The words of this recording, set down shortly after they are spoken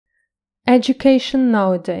Education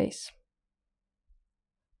nowadays.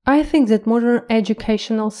 I think that modern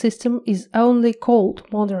educational system is only called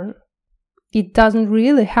modern. It doesn't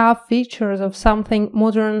really have features of something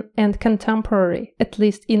modern and contemporary, at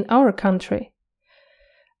least in our country.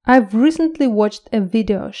 I've recently watched a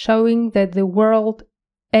video showing that the world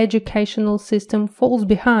educational system falls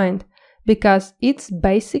behind because its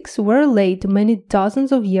basics were laid many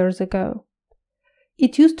dozens of years ago.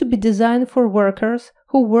 It used to be designed for workers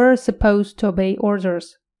who were supposed to obey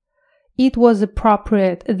orders. It was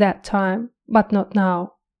appropriate at that time, but not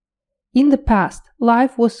now. In the past,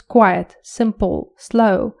 life was quiet, simple,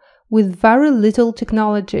 slow, with very little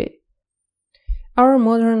technology. Our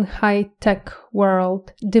modern high-tech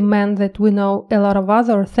world demands that we know a lot of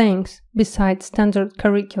other things besides standard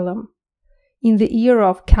curriculum. In the era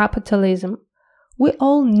of capitalism, we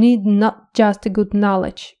all need not just a good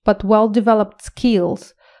knowledge, but well-developed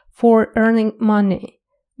skills for earning money.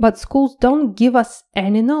 But schools don't give us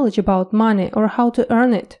any knowledge about money or how to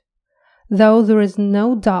earn it. Though there is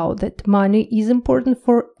no doubt that money is important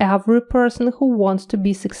for every person who wants to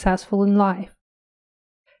be successful in life.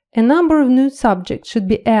 A number of new subjects should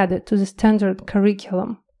be added to the standard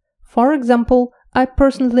curriculum. For example, I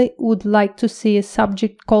personally would like to see a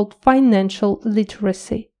subject called financial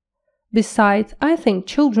literacy. Besides, I think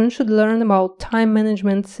children should learn about time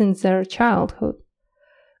management since their childhood.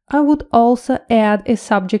 I would also add a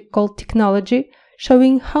subject called technology,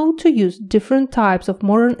 showing how to use different types of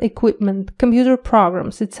modern equipment, computer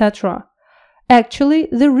programs, etc. Actually,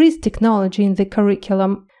 there is technology in the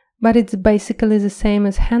curriculum, but it's basically the same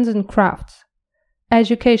as hands-on crafts.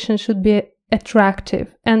 Education should be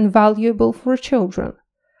attractive and valuable for children.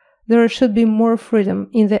 There should be more freedom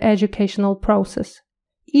in the educational process.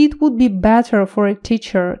 It would be better for a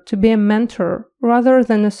teacher to be a mentor rather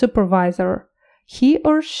than a supervisor. He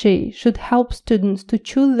or she should help students to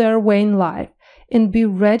choose their way in life and be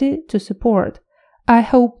ready to support. I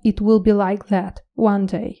hope it will be like that one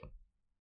day.